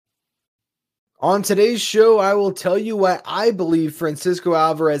On today's show, I will tell you why I believe Francisco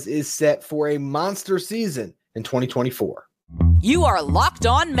Alvarez is set for a monster season in 2024. You are Locked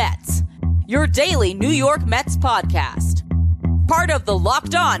On Mets, your daily New York Mets podcast. Part of the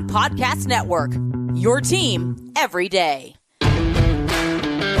Locked On Podcast Network, your team every day.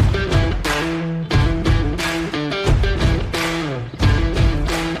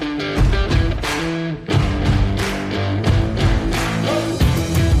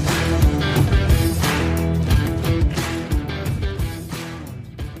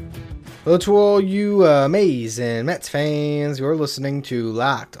 Hello to all you amazing Mets fans. You're listening to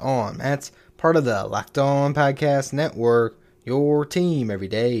Locked On Mets, part of the Locked On Podcast Network, your team every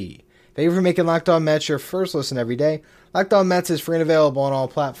day. Thank you for making Locked On Mets your first listen every day. Locked On Mets is free and available on all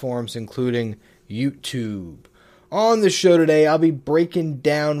platforms, including YouTube. On the show today, I'll be breaking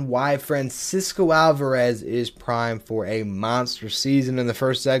down why Francisco Alvarez is primed for a monster season in the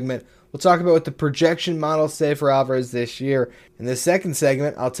first segment. We'll talk about what the projection models say for Alvarez this year. In the second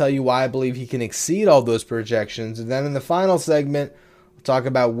segment, I'll tell you why I believe he can exceed all those projections. And then in the final segment, we'll talk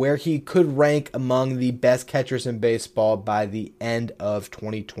about where he could rank among the best catchers in baseball by the end of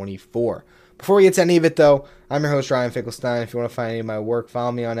 2024. Before we get to any of it, though, I'm your host, Ryan Finkelstein. If you want to find any of my work,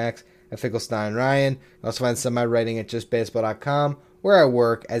 follow me on X at FinkelsteinRyan. You can also find some of my writing at JustBaseball.com, where I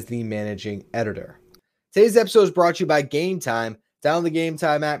work as the managing editor. Today's episode is brought to you by Game Time. Download the Game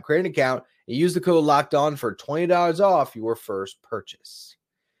Time app, create an account, and use the code LOCKEDON for $20 off your first purchase.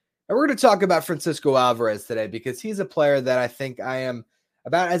 And we're going to talk about Francisco Alvarez today because he's a player that I think I am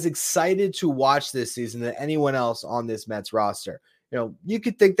about as excited to watch this season than anyone else on this Mets roster. You know, you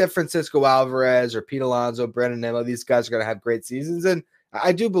could think that Francisco Alvarez or Pete Alonso, Brandon Nimmo, these guys are going to have great seasons, and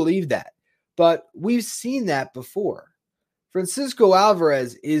I do believe that. But we've seen that before. Francisco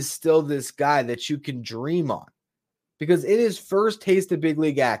Alvarez is still this guy that you can dream on. Because in his first taste of big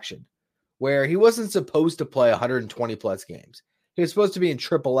league action, where he wasn't supposed to play 120-plus games, he was supposed to be in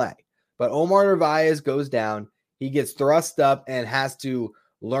AAA. But Omar Narvaez goes down, he gets thrust up and has to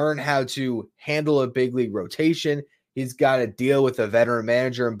learn how to handle a big league rotation. He's got to deal with a veteran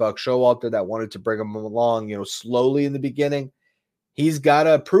manager in Buck Showalter that wanted to bring him along, slowly in the beginning. He's got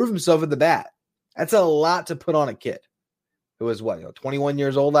to prove himself at the bat. That's a lot to put on a kid who was, 21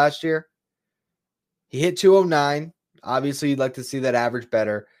 years old last year? He hit 209. Obviously, you'd like to see that average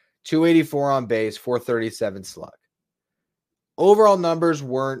better. 284 on base, 437 slug. Overall numbers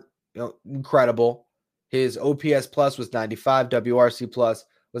weren't incredible. His OPS plus was 95. WRC plus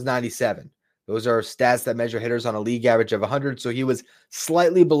was 97. Those are stats that measure hitters on a league average of 100, so he was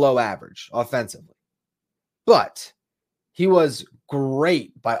slightly below average offensively. But he was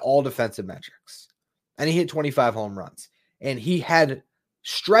great by all defensive metrics. And he hit 25 home runs. And he had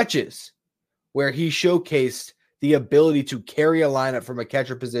stretches where he showcased the ability to carry a lineup from a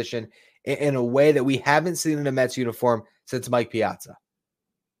catcher position in a way that we haven't seen in a Mets uniform since Mike Piazza.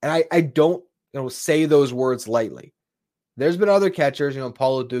 And I don't say those words lightly. There's been other catchers,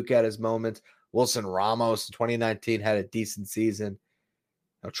 Paulo Duque had his moments. Wilson Ramos in 2019 had a decent season.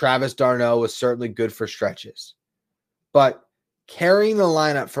 Travis d'Arnaud was certainly good for stretches. But carrying the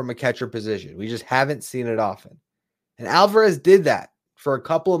lineup from a catcher position, we just haven't seen it often. And Alvarez did that for a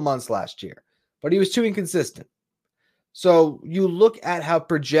couple of months last year, but he was too inconsistent. So you look at how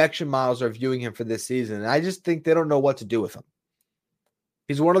projection models are viewing him for this season, and I just think they don't know what to do with him.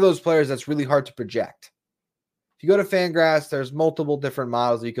 He's one of those players that's really hard to project. If you go to Fangraphs, there's multiple different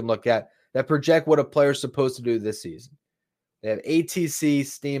models that you can look at that project what a player's supposed to do this season. They have ATC,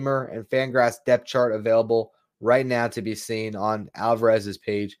 Steamer, and Fangraphs depth chart available right now to be seen on Alvarez's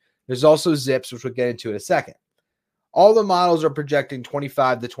page. There's also Zips, which we'll get into in a second. All the models are projecting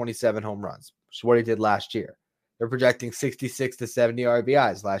 25 to 27 home runs, which is what he did last year. They're projecting 66 to 70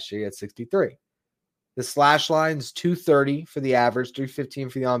 RBIs. Last year, he had 63. The slash line is 230 for the average, 315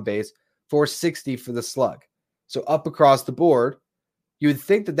 for the on-base, 460 for the slug. So up across the board, you would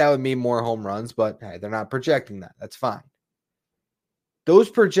think that would mean more home runs, but hey, they're not projecting that. That's fine.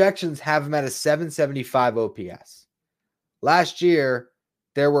 Those projections have him at a 775 OPS. Last year,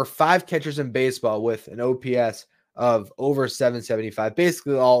 there were 5 catchers in baseball with an OPS of over 775,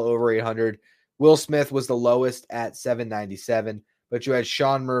 basically all over 800. Will Smith was the lowest at 797, but you had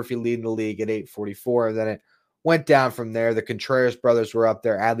Sean Murphy leading the league at 844, and then it went down from there. The Contreras brothers were up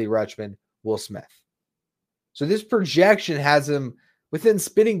there, Adley Rutschman, Will Smith. So this projection has him within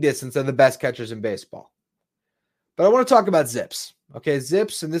spitting distance of the best catchers in baseball. But I want to talk about Zips. Okay,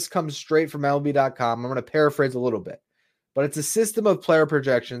 Zips, and this comes straight from MLB.com. I'm going to paraphrase a little bit. But it's a system of player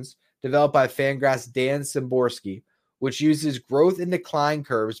projections developed by Fangraphs' Dan Szymborski, which uses growth and decline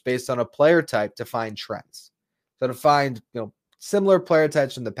curves based on a player type to find trends. So to find, similar player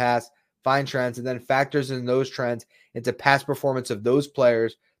types from the past, find trends, and then factors in those trends into past performance of those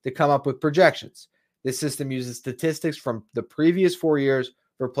players to come up with projections. This system uses statistics from the previous 4 years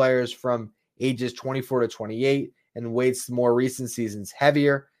for players from ages 24 to 28 and weights more recent seasons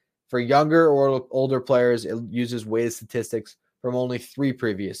heavier. For younger or older players, it uses weighted statistics from only 3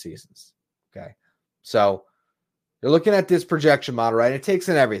 previous seasons. Okay. So you're looking at this projection model, right? It takes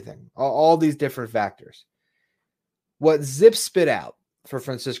in everything, all these different factors. What Zip spit out for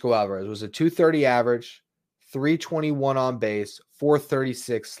Francisco Alvarez was a 230 average, 321 on base,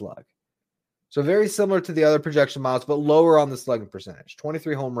 436 slug. So very similar to the other projection models, but lower on the slugging percentage.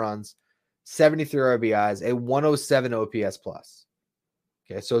 23 home runs, 73 RBIs, a 107 OPS plus.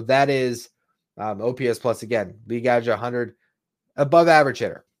 Okay, so that is OPS plus again. League average 100, above average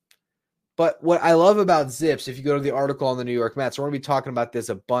hitter. But what I love about Zips, if you go to the article on the New York Mets, we're going to be talking about this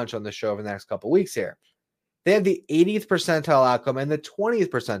a bunch on the show over the next couple of weeks here. They have the 80th percentile outcome and the 20th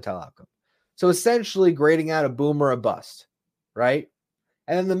percentile outcome. So essentially grading out a boom or a bust, right?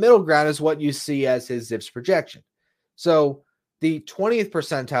 And then the middle ground is what you see as his Zips projection. So the 20th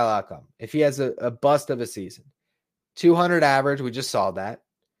percentile outcome, if he has a bust of a season, 200 average, we just saw that.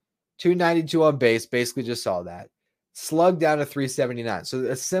 292 on base, basically just saw that. Slug down to 379. So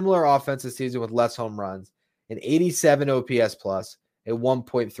a similar offensive season with less home runs, an 87 OPS plus, a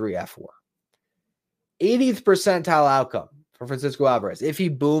 1.3 F4. 80th percentile outcome for Francisco Alvarez, if he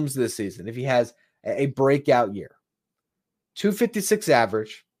booms this season, if he has a breakout year. 256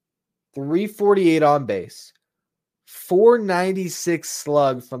 average, 348 on base, 496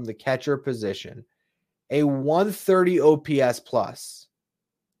 slug from the catcher position, a 130 OPS plus,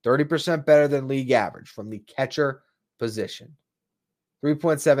 30% better than league average from the catcher position,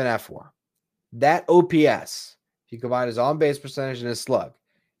 3.7 F4. That OPS, if you combine his on-base percentage and his slug,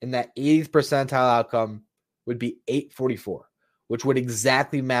 in that 80th percentile outcome would be 844, which would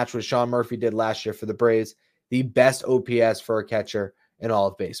exactly match what Sean Murphy did last year for the Braves, the best OPS for a catcher in all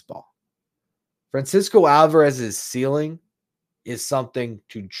of baseball. Francisco Alvarez's ceiling is something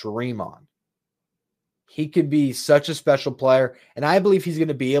to dream on. He could be such a special player, and I believe he's going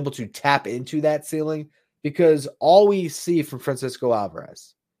to be able to tap into that ceiling because all we see from Francisco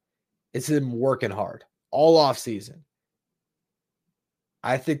Alvarez is him working hard all off season.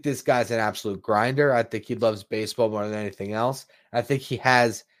 I think this guy's an absolute grinder. I think he loves baseball more than anything else. I think he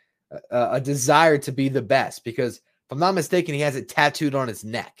has a desire to be the best because, if I'm not mistaken, he has it tattooed on his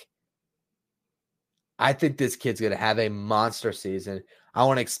neck. I think this kid's going to have a monster season. I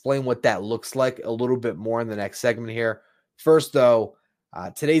want to explain what that looks like a little bit more in the next segment here. First, though,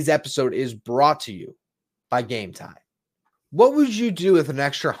 today's episode is brought to you by Game Time. What would you do with an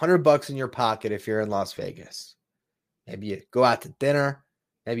extra $100 in your pocket if you're in Las Vegas? Maybe you go out to dinner.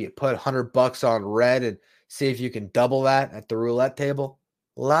 Maybe you put $100 on red and see if you can double that at the roulette table.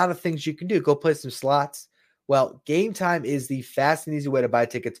 A lot of things you can do. Go play some slots. Well, Game Time is the fast and easy way to buy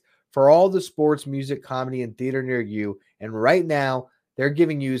tickets for all the sports, music, comedy, and theater near you. And right now, they're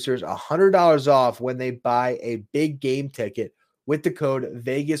giving users $100 off when they buy a big game ticket with the code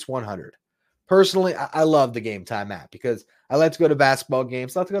Vegas100. Personally, I love the Game Time app because I like to go to basketball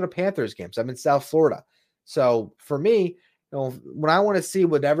games. I like to go to Panthers games. I'm in South Florida. So for me, when I want to see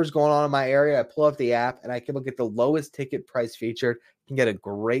whatever's going on in my area, I pull up the app and I can look at the lowest ticket price featured. I can get a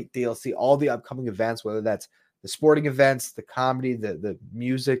great deal, see all the upcoming events, whether that's the sporting events, the comedy, the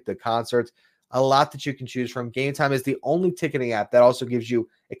music, the concerts, a lot that you can choose from. Game Time is the only ticketing app that also gives you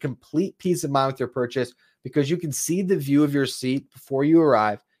a complete peace of mind with your purchase because you can see the view of your seat before you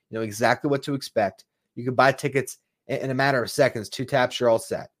arrive. You know exactly what to expect. You can buy tickets in a matter of seconds. 2 taps, you're all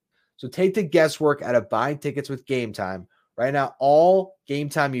set. So take the guesswork out of buying tickets with Game Time. Right now, all Game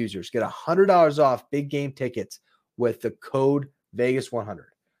Time users get $100 off big game tickets with the code Vegas100.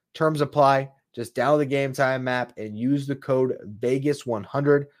 Terms apply. Just download the Game Time app and use the code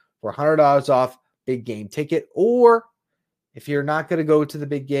Vegas100 for $100 off big game ticket. Or if you're not going to go to the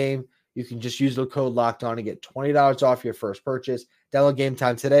big game, you can just use the code Locked On and get $20 off your first purchase. Download Game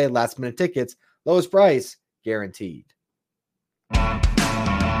Time today. Last minute tickets, lowest price guaranteed.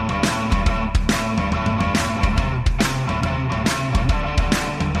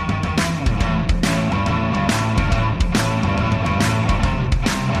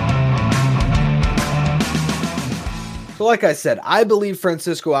 So like I said, I believe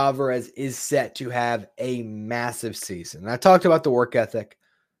Francisco Alvarez is set to have a massive season. And I talked about the work ethic.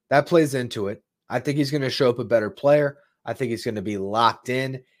 That plays into it. I think he's going to show up a better player. I think he's going to be locked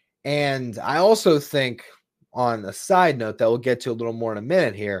in. And I also think, on a side note that we'll get to a little more in a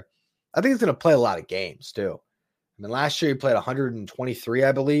minute here, I think he's going to play a lot of games too. I mean, last year he played 123,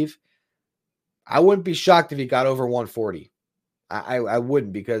 I believe. I wouldn't be shocked if he got over 140. I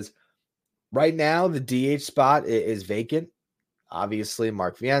wouldn't, because Right now, the DH spot is vacant. Obviously,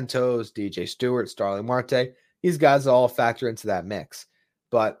 Mark Vientos, DJ Stewart, Starling Marte, these guys all factor into that mix.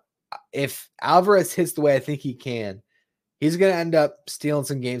 But if Alvarez hits the way I think he can, he's going to end up stealing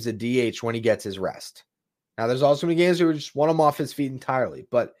some games at DH when he gets his rest. Now, there's also many games where we just want him off his feet entirely,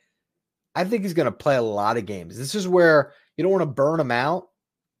 but I think he's going to play a lot of games. This is where you don't want to burn him out,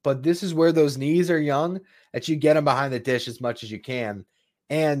 but this is where those knees are young that you get him behind the dish as much as you can.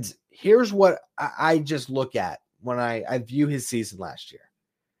 And here's what I just look at when I view his season last year.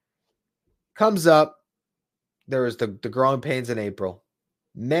 Comes up, there was the growing pains in April.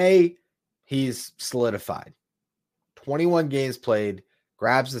 May, he's solidified. 21 games played,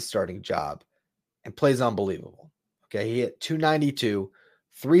 grabs the starting job, and plays unbelievable. Okay, he hit 292,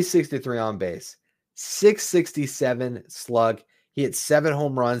 363 on base, 667 slug. He hit 7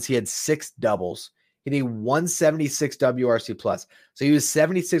 home runs. He had 6 doubles. He had a 176 WRC plus. So he was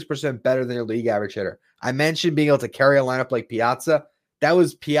 76% better than your league average hitter. I mentioned being able to carry a lineup like Piazza. That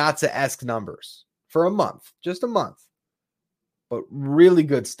was Piazza-esque numbers for a month, just a month. But really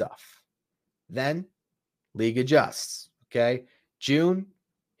good stuff. Then league adjusts. Okay. June,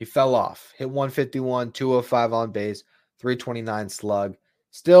 he fell off. Hit 151, 205 on base, 329 slug.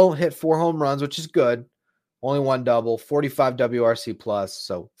 Still hit 4 home runs, which is good. Only 1 double, 45 WRC plus,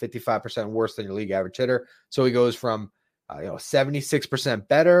 so 55% worse than your league average hitter. So he goes from 76%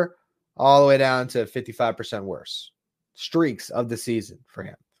 better all the way down to 55% worse. Streaks of the season for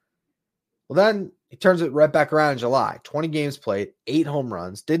him. Well, then he turns it right back around in July. 20 games played, 8 home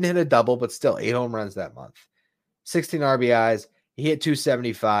runs. Didn't hit a double, but still 8 home runs that month. 16 RBIs. He hit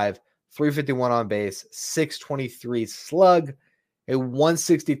 275, 351 on base, 623 slug, a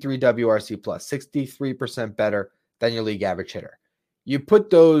 163 WRC plus, 63% better than your league average hitter. You put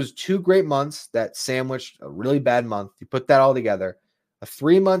those 2 great months that sandwiched a really bad month, you put that all together, a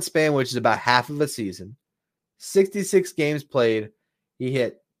 3-month span, which is about half of a season, 66 games played, he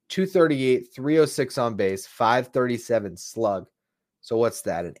hit 238, 306 on base, 537 slug. So what's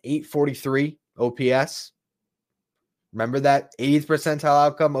that? An 843 OPS? Remember that 80th percentile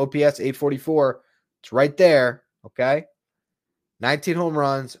outcome, OPS 844. It's right there, okay? 19 home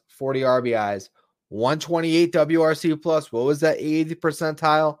runs, 40 RBIs, 128 WRC plus. What was that 80th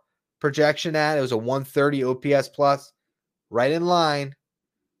percentile projection at? It was a 130 OPS plus. Right in line,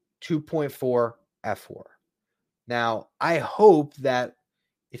 2.4 F4. Now, I hope that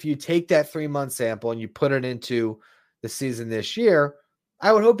if you take that 3-month sample and you put it into the season this year,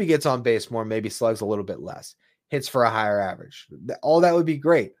 I would hope he gets on base more, maybe slugs a little bit less, hits for a higher average. All that would be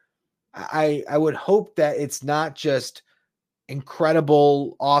great. I would hope that it's not just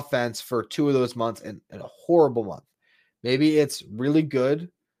incredible offense for 2 of those months and a horrible month. Maybe it's really good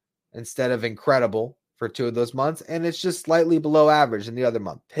instead of incredible for 2 of those months, and it's just slightly below average in the other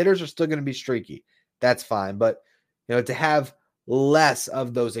month. Hitters are still going to be streaky. That's fine. But, to have less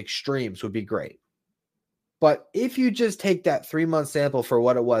of those extremes would be great. But if you just take that 3-month sample for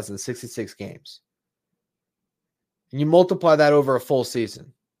what it was in 66 games, and you multiply that over a full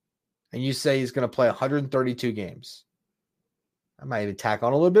season, and you say he's going to play 132 games, I might even tack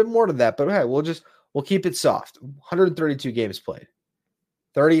on a little bit more to that, but hey, we'll keep it soft. 132 games played,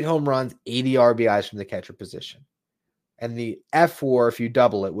 38 home runs, 80 RBIs from the catcher position. And the F4, if you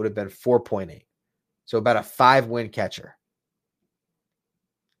double it, would have been 4.8. So about a 5-win catcher.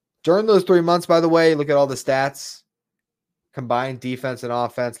 During those 3 months, by the way, look at all the stats. Combined defense and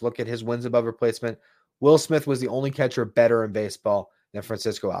offense. Look at his wins above replacement. Will Smith was the only catcher better in baseball than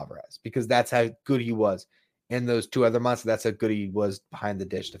Francisco Alvarez because that's how good he was in those 2 other months. That's how good he was behind the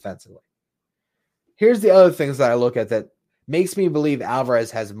dish defensively. Here's the other things that I look at that makes me believe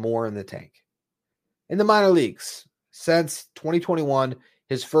Alvarez has more in the tank. In the minor leagues, since 2021,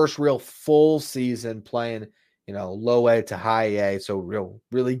 his first real full season playing, low A to high A, so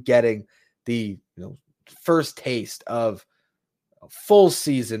really getting the first taste of full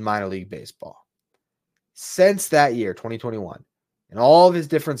season minor league baseball. Since that year, 2021, and all of his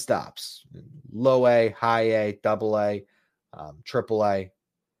different stops, low A, high A, double A, triple A,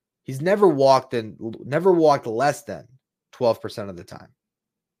 he's never walked less than 12% of the time.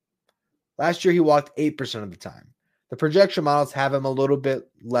 Last year, he walked 8% of the time. The projection models have him a little bit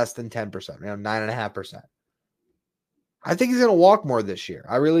less than 10%, 9.5%. I think he's going to walk more this year.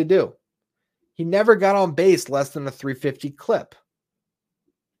 I really do. He never got on base less than a 350 clip.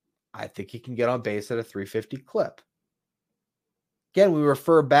 I think he can get on base at a 350 clip. Again, we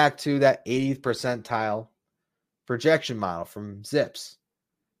refer back to that 80th percentile projection model from Zips.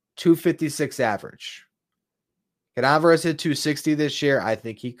 256 average. Can Alvarez hit 260 this year? I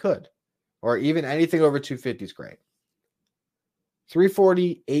think he could. Or even anything over 250 is great.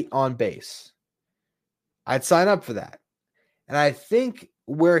 348 on base. I'd sign up for that. And I think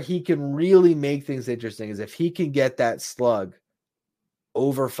where he can really make things interesting is if he can get that slug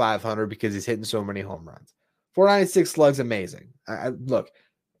over 500 because he's hitting so many home runs. 496 slug's amazing. Look,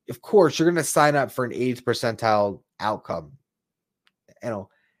 of course, you're going to sign up for an 80th percentile outcome,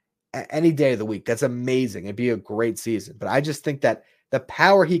 any day of the week. That's amazing. It'd be a great season. But I just think that the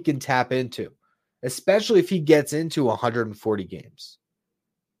power he can tap into, especially if he gets into 140 games,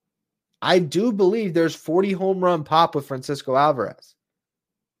 I do believe there's 40 home run pop with Francisco Alvarez,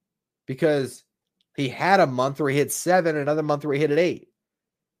 because he had a month where he hit 7, another month where he hit at 8.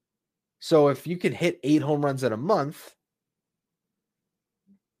 So if you can hit 8 home runs in a month,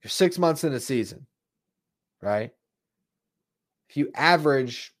 you're 6 months in a season, right? If you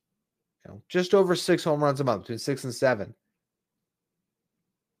average, just over 6 home runs a month, between 6 and 7,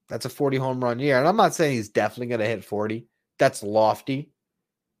 that's a 40 home run year. And I'm not saying he's definitely going to hit 40. That's lofty.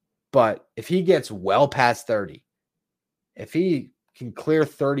 But if he gets well past 30, if he can clear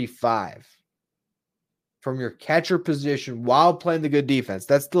 35 from your catcher position while playing the good defense,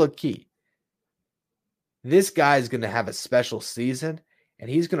 that's still a key. This guy is going to have a special season, and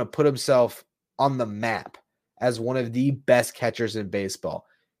he's going to put himself on the map as one of the best catchers in baseball.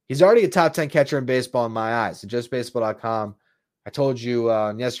 He's already a top 10 catcher in baseball in my eyes. So justbaseball.com, I told you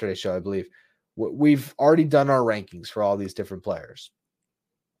on yesterday's show, I believe, we've already done our rankings for all these different players.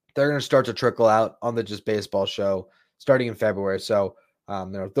 They're going to start to trickle out on the Just Baseball show starting in February. So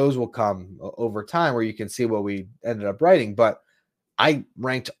those will come over time where you can see what we ended up writing. But I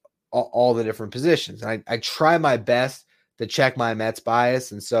ranked all the different positions. And I try my best to check my Mets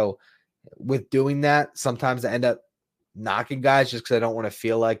bias. And so with doing that, sometimes I end up knocking guys just because I don't want to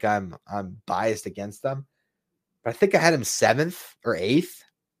feel like I'm biased against them. But I think I had him 7th or 8th.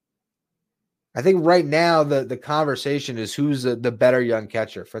 I think right now the conversation is who's the better young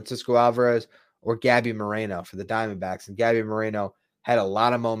catcher, Francisco Alvarez or Gabby Moreno for the Diamondbacks. And Gabby Moreno had a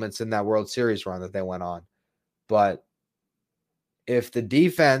lot of moments in that World Series run that they went on. But if the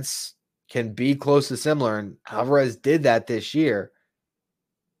defense can be close to similar, and Alvarez did that this year,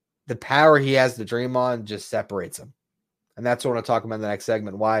 the power he has to dream on just separates him. And that's what I want to talk about in the next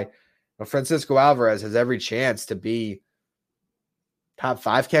segment, why Francisco Alvarez has every chance to be top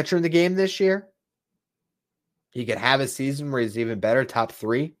 5 catcher in the game this year. He could have a season where he's even better, top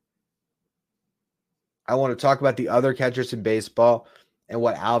 3. I want to talk about the other catchers in baseball and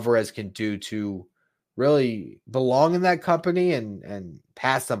what Alvarez can do to really belong in that company and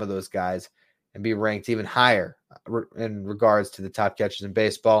pass some of those guys and be ranked even higher in regards to the top catchers in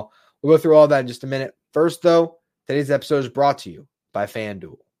baseball. We'll go through all that in just a minute. First, though, today's episode is brought to you by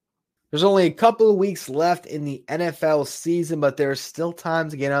FanDuel. There's only a couple of weeks left in the NFL season, but there's still time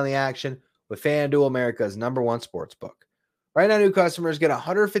to get on the action with FanDuel, America's #1 sportsbook. Right now, new customers get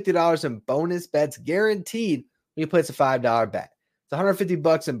 $150 in bonus bets guaranteed when you place a $5 bet. It's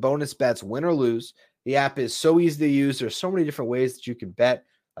 $150 in bonus bets, win or lose. The app is so easy to use. There's so many different ways that you can bet,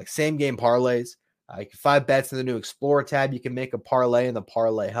 like same-game parlays. You can find bets in the new Explorer tab. You can make a parlay in the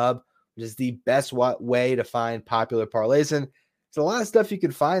Parlay Hub, which is the best way to find popular parlays. And there's a lot of stuff you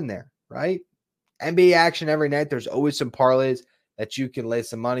can find there, right? NBA action every night. There's always some parlays that you can lay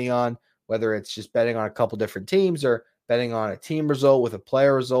some money on, whether it's just betting on a couple different teams or betting on a team result with a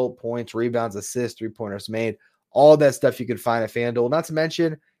player result, points, rebounds, assists, three-pointers made. All that stuff you can find at FanDuel. Not to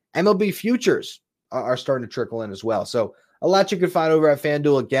mention MLB futures are starting to trickle in as well. So a lot you can find over at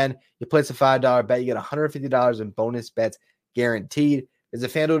FanDuel. Again, you place a $5 bet, you get $150 in bonus bets guaranteed.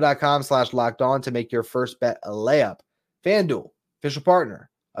 Visit FanDuel.com/lockedon to make your first bet a layup. FanDuel, official partner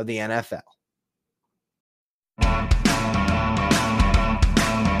of the NFL.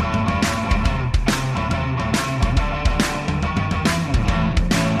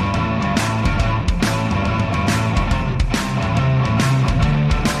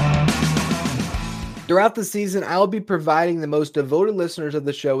 Throughout the season, I'll be providing the most devoted listeners of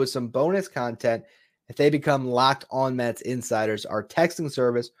the show with some bonus content if they become Locked On Mets Insiders, our texting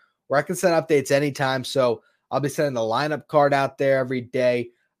service where I can send updates anytime. So I'll be sending the lineup card out there every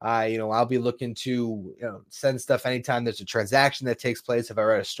day. I'll be looking to send stuff anytime there's a transaction that takes place. If I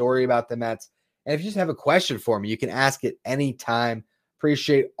read a story about the Mets, and if you just have a question for me, you can ask it anytime.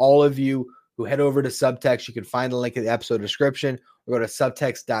 Appreciate all of you who head over to Subtext. You can find the link in the episode description or go to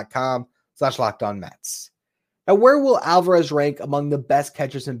subtext.com/LockedOnMets. Now, where will Alvarez rank among the best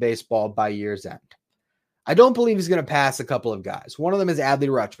catchers in baseball by year's end? I don't believe he's going to pass a couple of guys. One of them is Adley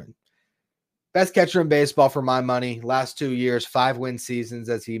Rutschman. Best catcher in baseball for my money. Last 2 years, 5-win seasons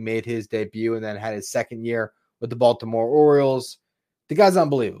as he made his debut and then had his second year with the Baltimore Orioles. The guy's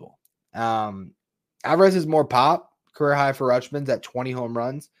unbelievable. Alvarez is more pop. career high for Rutschman's at 20 home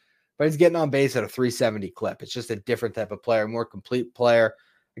runs, but he's getting on base at a 370 clip. It's just a different type of player, more complete player,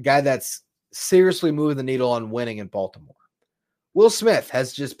 a guy that's seriously moving the needle on winning in Baltimore. Will Smith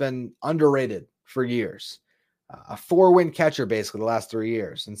has just been underrated for years. A 4-win catcher basically the last 3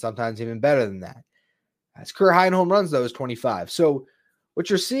 years, and sometimes even better than that. His career high in home runs, though, is 25. So what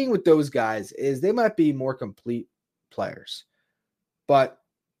you're seeing with those guys is they might be more complete players. But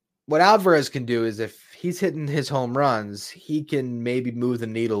what Alvarez can do is if he's hitting his home runs, he can maybe move the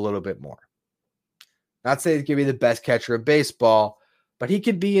needle a little bit more. Not saying he could be the best catcher of baseball, but he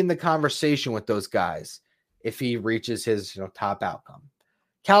could be in the conversation with those guys if he reaches his top outcome.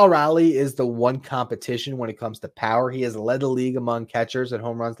 Cal Raleigh is the one competition when it comes to power. He has led the league among catchers and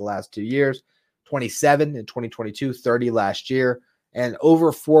home runs the last 2 years, 27 in 2022, 30 last year, and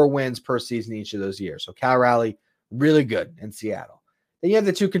over 4 wins per season each of those years. So Cal Raleigh, really good in Seattle. Then you have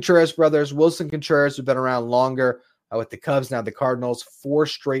the 2 Contreras brothers, Wilson Contreras, who've been around longer with the Cubs, now the Cardinals, 4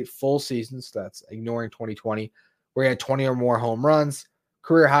 straight full seasons. That's ignoring 2020, where he had 20 or more home runs.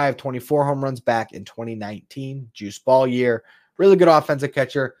 Career high of 24 home runs back in 2019, juice ball year. Really good offensive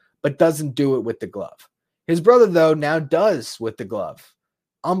catcher, but doesn't do it with the glove. His brother, though, now does with the glove.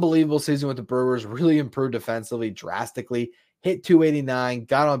 Unbelievable season with the Brewers. Really improved defensively drastically. Hit 289,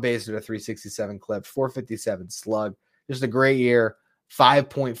 got on base at a 367 clip, 457 slug. Just a great year.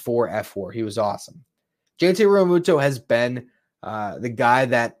 5.4 F4. He was awesome. JT Realmuto has been the guy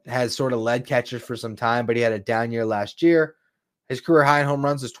that has sort of led catchers for some time, but he had a down year last year. His career high in home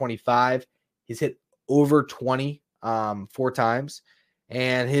runs is 25. He's hit over 20 4 times.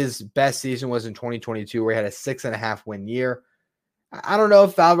 And his best season was in 2022, where he had a 6.5 win year. I don't know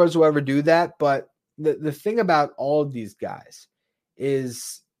if Alvarez will ever do that, but the thing about all of these guys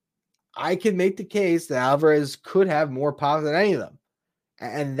is I can make the case that Alvarez could have more power than any of them.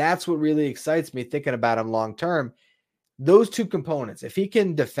 And that's what really excites me thinking about him long term. Those 2 components, if he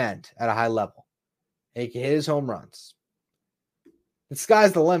can defend at a high level, and he can hit his home runs, the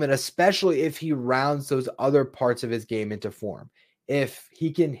sky's the limit, especially if he rounds those other parts of his game into form. If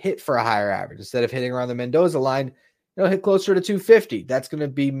he can hit for a higher average, instead of hitting around the Mendoza line, hit closer to 250. That's going to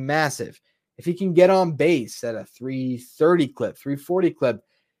be massive. If he can get on base at a 330 clip, 340 clip,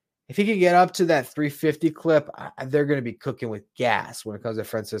 if he can get up to that 350 clip, they're going to be cooking with gas when it comes to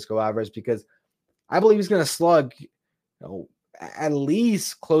Francisco Alvarez, because I believe he's going to slug at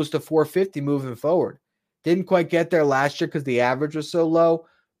least close to 450 moving forward. Didn't quite get there last year because the average was so low,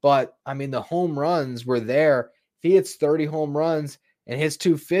 but I mean, the home runs were there. If he hits 30 home runs and hits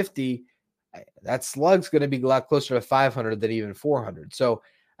 250, that slug's going to be a lot closer to 500 than even 400. So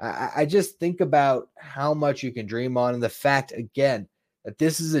I just think about how much you can dream on, and the fact, again, that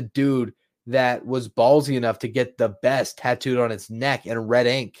this is a dude that was ballsy enough to get the best tattooed on his neck in red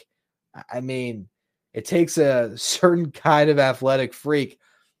ink. I mean, it takes a certain kind of athletic freak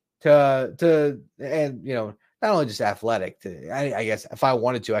to not only just athletic. I guess if I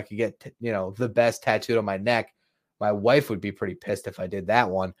wanted to, I could get the best tattooed on my neck. My wife would be pretty pissed if I did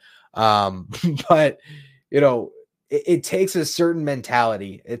that one. But it takes a certain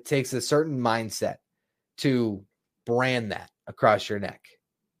mentality. It takes a certain mindset to brand that across your neck,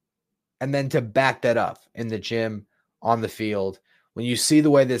 and then to back that up in the gym, on the field. When you see the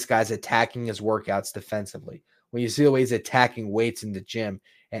way this guy's attacking his workouts defensively, when you see the way he's attacking weights in the gym,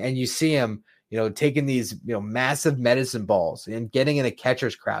 and you see him, taking these, massive medicine balls and getting in a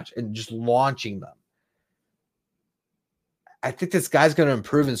catcher's crouch and just launching them. I think this guy's going to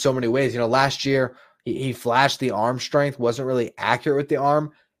improve in so many ways. Last year he flashed the arm strength, wasn't really accurate with the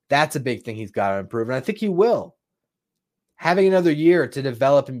arm. That's a big thing he's got to improve. And I think he will. Having another year to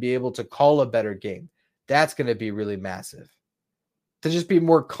develop and be able to call a better game, that's going to be really massive. To just be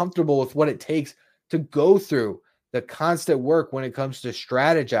more comfortable with what it takes to go through the constant work when it comes to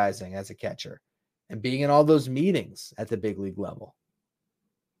strategizing as a catcher and being in all those meetings at the big league level.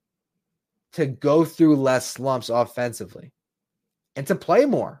 To go through less slumps offensively and to play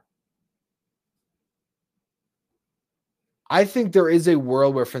more. I think there is a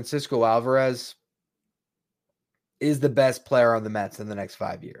world where Francisco Alvarez is the best player on the Mets in the next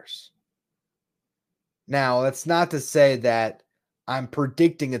 5 years. Now, that's not to say that I'm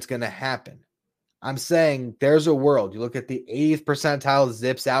predicting it's going to happen. I'm saying there's a world. You look at the 80th percentile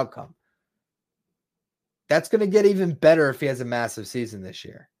Zips outcome. That's going to get even better if he has a massive season this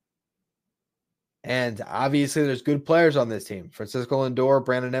year. And obviously there's good players on this team. Francisco Lindor,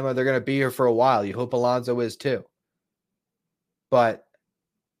 Brandon Nimmo, they're going to be here for a while. You hope Alonso is too. But,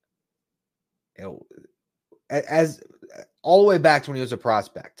 as all the way back to when he was a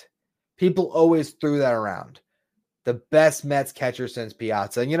prospect, people always threw that around. the best Mets catcher since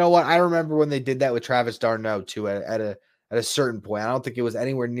Piazza. And you know what? I remember when they did that with Travis d'Arnaud too at a certain point. I don't think it was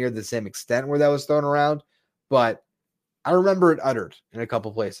anywhere near the same extent where that was thrown around, but I remember it uttered in a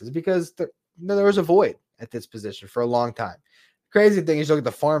couple places because there was a void at this position for a long time. Crazy thing is, you look at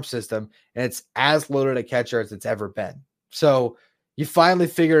the farm system and it's as loaded a catcher as it's ever been. So you finally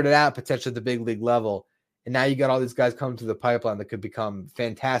figured it out potentially at the big league level. And now you got all these guys coming through the pipeline that could become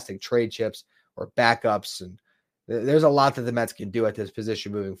fantastic trade chips or backups. And there's a lot that the Mets can do at this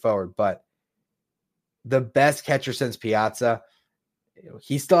position moving forward. But the best catcher since Piazza,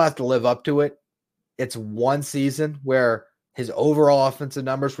 he still has to live up to it. It's one season where his overall offensive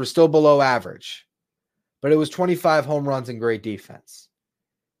numbers were still below average, but it was 25 home runs and great defense.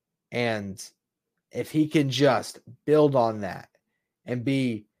 And if he can just build on that and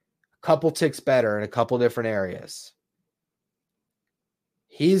be a couple ticks better in a couple different areas,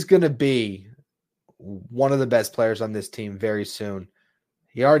 he's going to be one of the best players on this team very soon.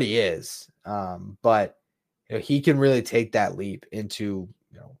 He already is, but he can really take that leap into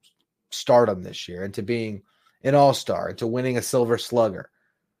stardom this year, into being an all-star, into winning a Silver Slugger.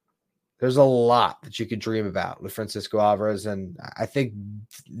 There's a lot that you could dream about with Francisco Alvarez, and I think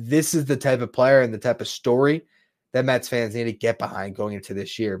this is the type of player and the type of story that Mets fans need to get behind going into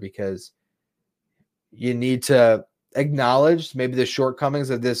this year, because you need to acknowledge maybe the shortcomings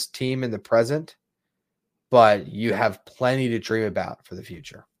of this team in the present, but you have plenty to dream about for the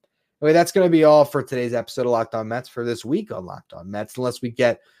future. Anyway, that's going to be all for today's episode of Locked On Mets for this week on Locked On Mets, unless we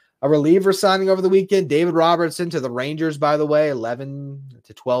get a reliever signing over the weekend. David Robertson to the Rangers, by the way, 11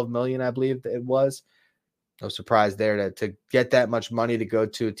 to 12 million, I believe it was. No surprise there to get that much money to go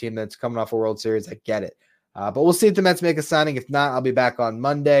to a team that's coming off a World Series. I get it. But we'll see if the Mets make a signing. If not, I'll be back on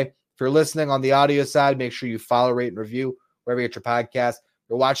Monday. If you're listening on the audio side, make sure you follow, rate, and review wherever you get your podcast. If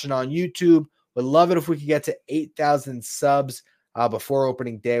you're watching on YouTube, would love it if we could get to 8,000 subs before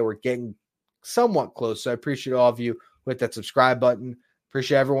opening day. We're getting somewhat close, so I appreciate all of you with that subscribe button.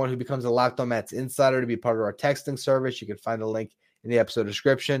 Appreciate everyone who becomes a Locked On Mets insider to be part of our texting service. You can find a link in the episode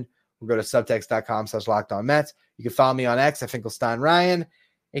description. We'll go to subtext.com/LockedOnMets. You can follow me on X at FinkelsteinRyan.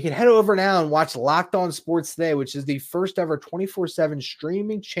 You can head over now and watch Locked On Sports Today, which is the first ever 24/7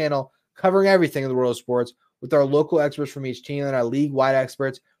 streaming channel covering everything in the world of sports with our local experts from each team and our league-wide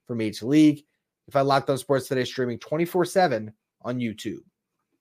experts from each league. You find Locked On Sports Today streaming 24/7 on YouTube.